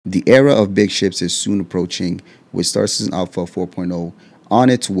The era of big ships is soon approaching, with Star Citizen Alpha 4.0 on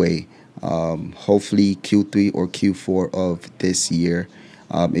its way. Hopefully Q3 or Q4 of this year,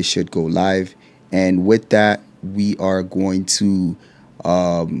 it should go live. And with that, we are going to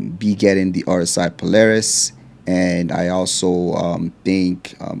be getting the RSI Polaris. And I also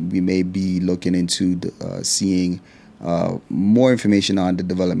think we may be looking into seeing more information on the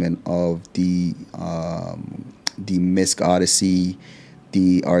development of the MISC Odyssey,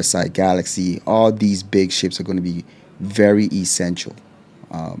 the RSI Galaxy. All these big ships are going to be very essential,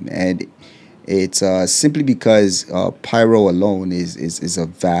 and it's simply because Pyro alone is a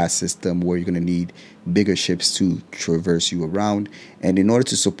vast system where you're going to need bigger ships to traverse you around, and in order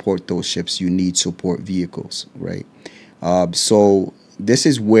to support those ships, you need support vehicles, right? So this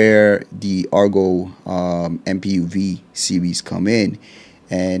is where the Argo MPUV series come in,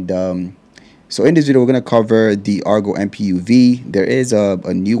 and so in this video, we're going to cover the Argo MPUV. There is a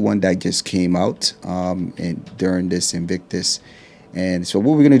new one that just came out during this Invictus. And so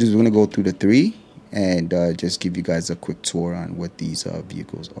what we're going to do is we're going to go through the three and just give you guys a quick tour on what these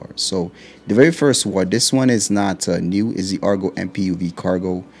vehicles are. So the very first one, this one is not new, is the Argo MPUV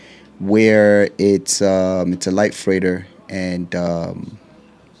Cargo, where it's a light freighter, and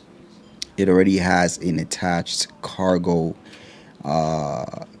it already has an attached cargo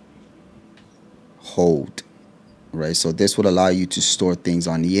hold, right? So this would allow you to store things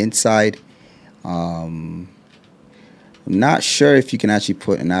on the inside. I'm not sure if you can actually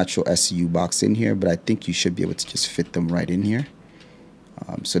put an actual SCU box in here, but I think you should be able to just fit them right in here.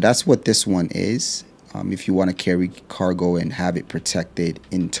 So that's what this one is, if you want to carry cargo and have it protected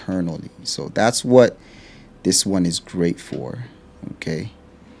internally. So that's what this one is great for. Okay,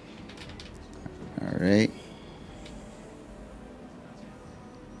 all right,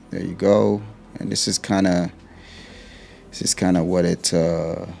 there you go. And this is kind of what it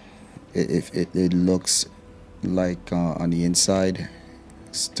looks like on the inside.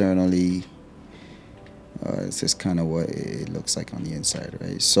 Externally, this is kind of what it looks like on the inside,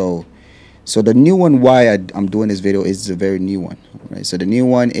 right? So the new one, why I'm doing this video, is the very new one, right? So the new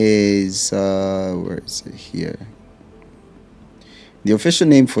one is where is it here? The official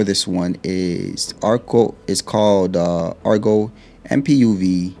name for this one is Argo. It's called Argo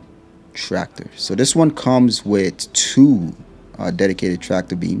MPUV tractor. So this one comes with two dedicated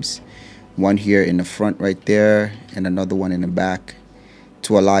tractor beams, one here in the front right there and another one in the back,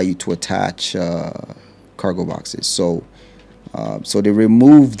 to allow you to attach cargo boxes. So they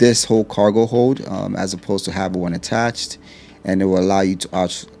remove this whole cargo hold as opposed to having one attached, and it will allow you to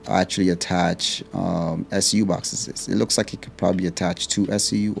actually attach SCU boxes. It looks like it could probably attach 2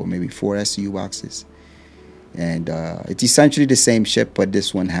 SCU or maybe 4 SCU boxes. And it's essentially the same ship, but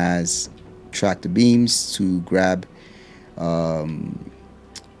this one has tractor beams to grab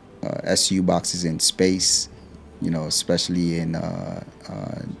SU boxes in space, you know, especially in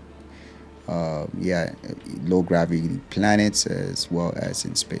low gravity planets, as well as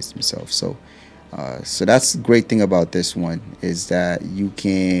in space themselves. So that's the great thing about this one, is that you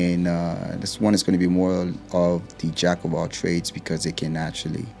can this one is going to be more of the jack of all trades, because it can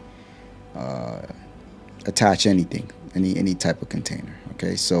actually attach anything, any type of container.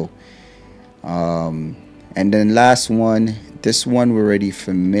 Okay, so and then last one, this one we're already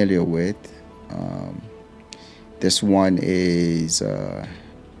familiar with. This one is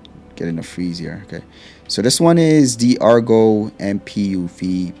getting a freeze here. Okay, so this one is the Argo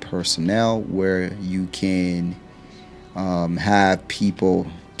MPUV personnel, where you can have people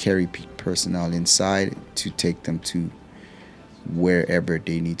carry personnel inside to take them to wherever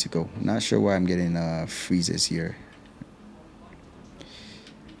they need to go. I'm not sure why I'm getting freezes here.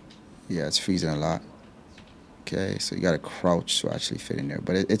 Yeah, it's freezing a lot. Okay, so you gotta crouch to actually fit in there,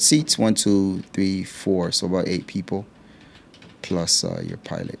 but it seats 1, 2, 3, 4, so about 8 people plus your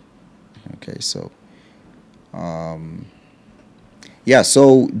pilot. Okay, so yeah,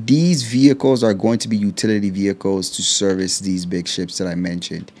 so these vehicles are going to be utility vehicles to service these big ships that I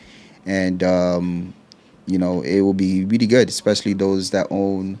mentioned, and you know, it will be really good, especially those that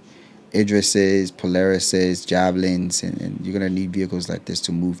own Idrises, Polarises, Javelins, and you're gonna need vehicles like this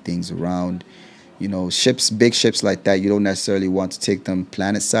to move things around. You know, ships, big ships like that, you don't necessarily want to take them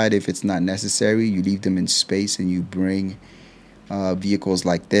planet side if it's not necessary. You leave them in space, and you bring vehicles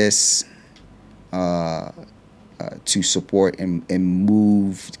like this to support and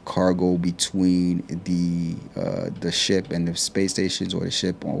move cargo between the ship and the space stations, or the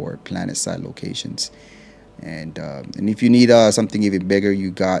ship or planet side locations. And if you need something even bigger, you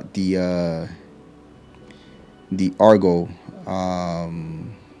got the Argo.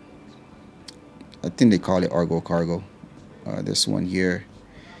 I think they call it Argo Cargo. This one here,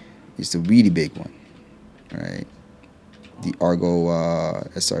 It's the really big one, right? The Argo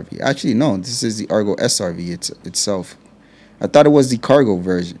SRV. Actually, no, this is the Argo SRV itself. I thought it was the cargo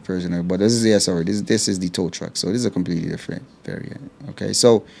version of it, but this is the SRV. This is the tow truck. So this is a completely different variant. Okay,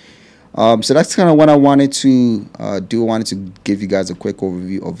 so so that's kind of what I wanted to do. I wanted to give you guys a quick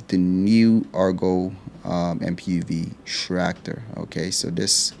overview of the new Argo MPUV tractor. Okay, so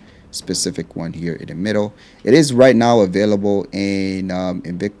this specific one here in the middle, it is right now available in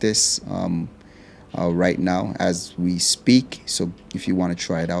Invictus right now as we speak. So if you want to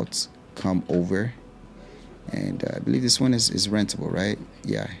try it out, come over. And I believe this one is rentable, right?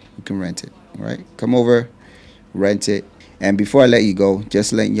 Yeah, you can rent it. All right, come over, rent it. And before I let you go,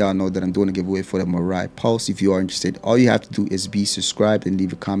 just letting y'all know that I'm doing a giveaway for the Mirai Pulse. If you are interested, all you have to do is be subscribed and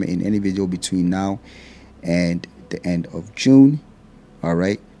leave a comment in any video between now and the end of June. All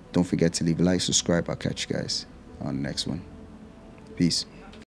right, don't forget to leave a like, subscribe. I'll catch you guys on the next one. Peace.